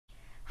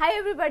Hi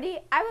everybody,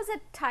 I was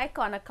at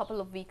TiECon a couple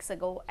of weeks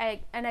ago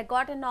and I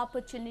got an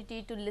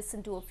opportunity to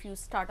listen to a few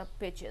startup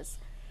pitches.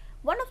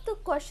 One of the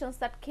questions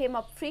that came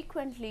up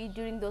frequently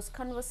during those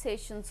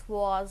conversations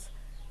was,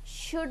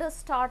 should a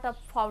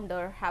startup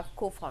founder have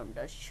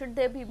co-founders? Should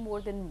there be more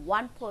than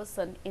one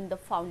person in the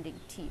founding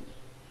team?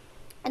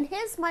 And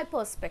here's my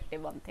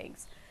perspective on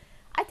things.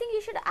 I think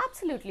you should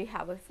absolutely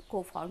have a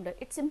co-founder.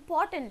 It's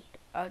important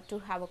to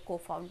have a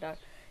co-founder.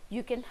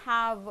 You can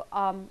have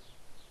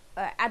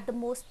at the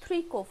most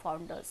 3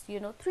 co-founders.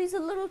 3 is a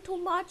little too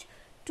much,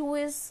 2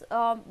 is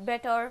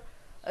better.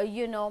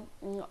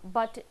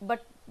 But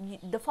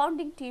the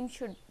founding team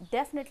should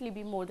definitely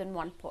be more than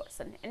one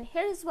person. And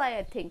here is why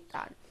I think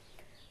that.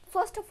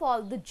 First of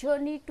all, the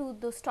journey to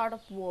the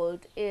startup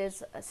world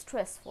is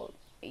stressful.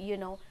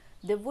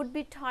 There would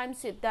be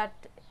times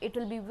that it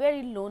will be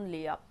very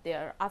lonely up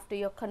there after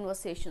your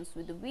conversations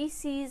with the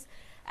VCs,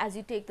 as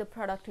you take the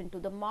product into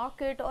the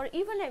market, or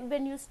even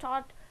when you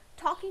start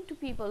talking to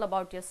people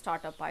about your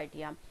startup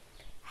idea.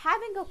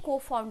 Having a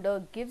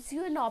co-founder gives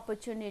you an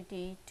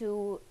opportunity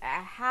to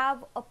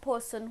have a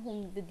person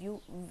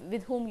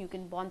with whom you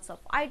can bounce off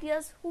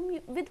ideas,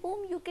 with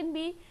whom you can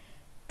be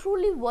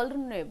truly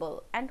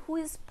vulnerable, and who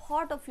is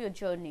part of your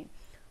journey,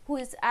 who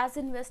is as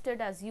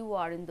invested as you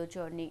are in the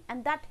journey,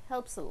 and that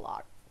helps a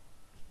lot.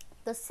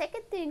 The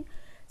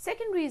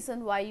second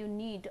reason why you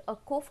need a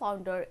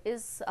co-founder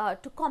is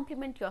to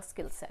complement your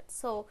skill set.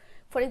 So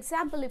for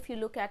example, if you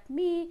look at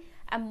me,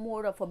 I'm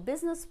more of a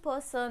business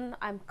person.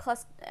 I'm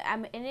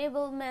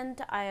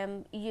enablement.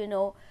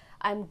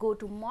 I'm go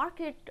to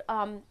market.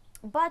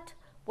 But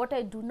what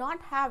I do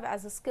not have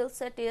as a skill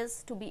set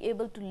is to be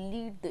able to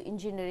lead the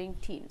engineering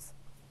teams.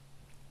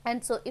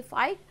 And so if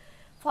I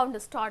found a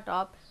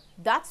startup,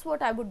 that's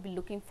what I would be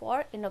looking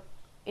for in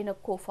a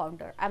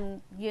co-founder.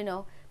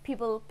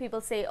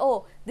 People say,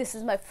 oh, this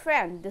is my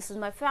friend, this is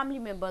my family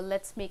member,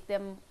 let's make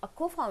them a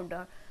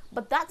co-founder.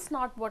 But that's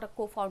not what a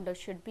co-founder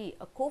should be.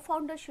 A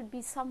co-founder should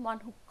be someone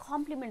who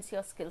complements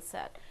your skill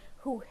set,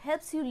 who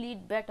helps you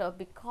lead better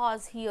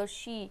because he or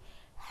she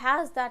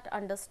has that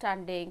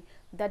understanding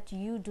that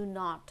you do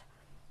not,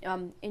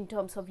 in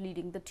terms of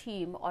leading the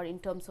team or in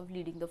terms of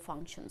leading the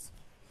functions.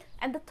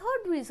 And the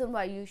third reason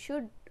why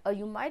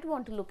you might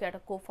want to look at a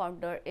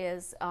co-founder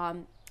is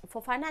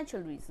for financial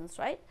reasons,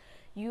 right?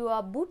 You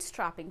are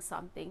bootstrapping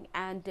something,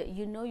 and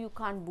you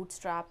can't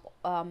bootstrap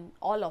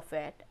all of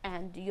it,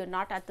 and you're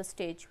not at the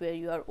stage where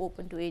you are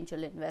open to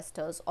angel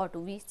investors or to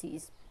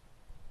VCs,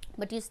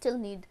 but you still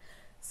need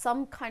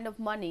some kind of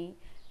money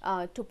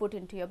to put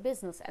into your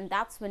business, and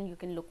that's when you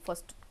can look for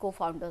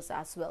co-founders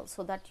as well,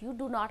 so that you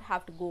do not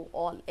have to go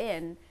all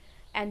in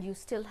and you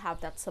still have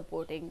that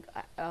supporting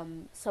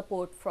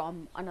support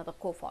from another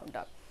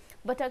co-founder.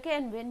 But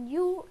again, when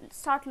you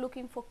start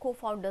looking for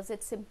co-founders,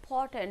 it's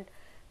important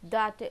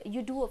that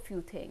you do a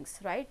few things,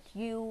 right?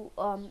 You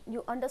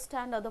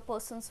understand other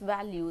person's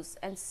values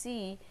and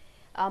see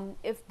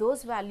if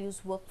those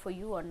values work for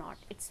you or not.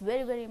 It's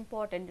very, very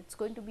important. It's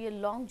going to be a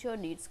long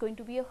journey. It's going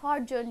to be a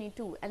hard journey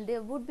too. And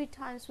there would be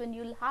times when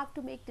you'll have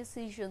to make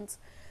decisions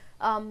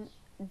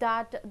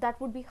that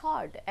would be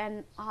hard.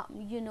 And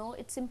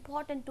it's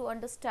important to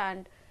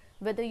understand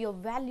whether your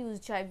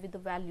values jive with the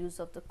values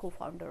of the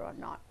co-founder or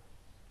not.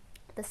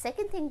 The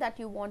second thing that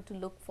you want to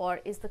look for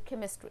is the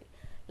chemistry.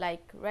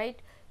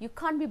 Right, you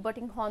can't be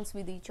butting horns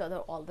with each other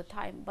all the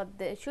time, but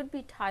there should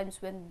be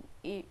times when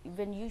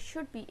you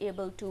should be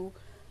able to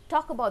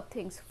talk about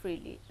things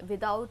freely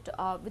without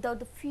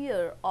the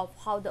fear of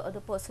how the other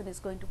person is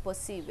going to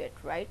perceive it,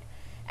 right?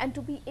 And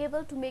to be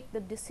able to make the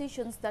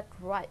decisions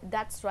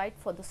that's right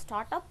for the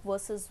startup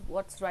versus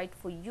what's right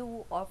for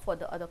you or for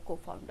the other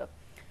co-founder.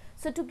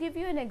 So to give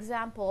you an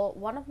example,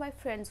 one of my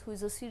friends who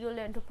is a serial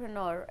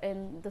entrepreneur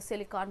in the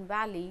Silicon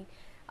Valley,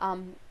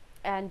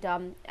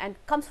 and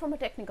comes from a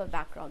technical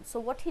background. So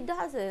what he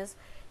does is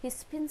he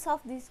spins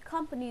off these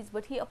companies,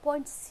 but he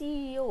appoints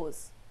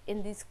CEOs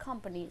in these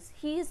companies.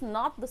 He is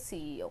not the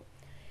CEO.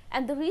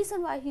 And the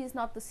reason why he is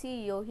not the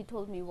CEO, he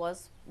told me,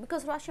 was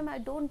because, Rashim, I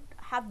don't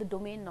have the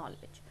domain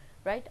knowledge,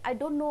 right? I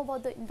don't know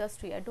about the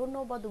industry. I don't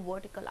know about the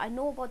vertical. I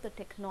know about the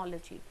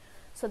technology.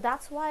 So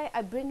that's why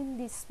I bring in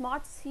these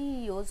smart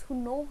CEOs who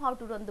know how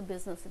to run the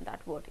business in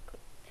that vertical.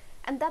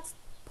 And that's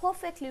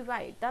perfectly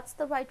right. That's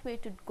the right way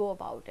to go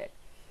about it.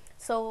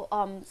 So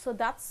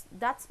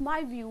that's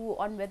my view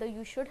on whether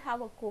you should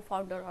have a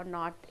co-founder or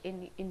not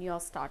in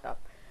your startup.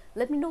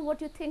 Let me know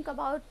what you think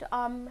about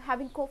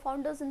having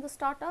co-founders in the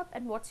startup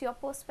and what's your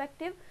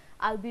perspective.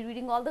 I'll be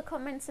reading all the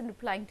comments and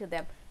replying to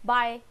them.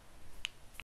 Bye.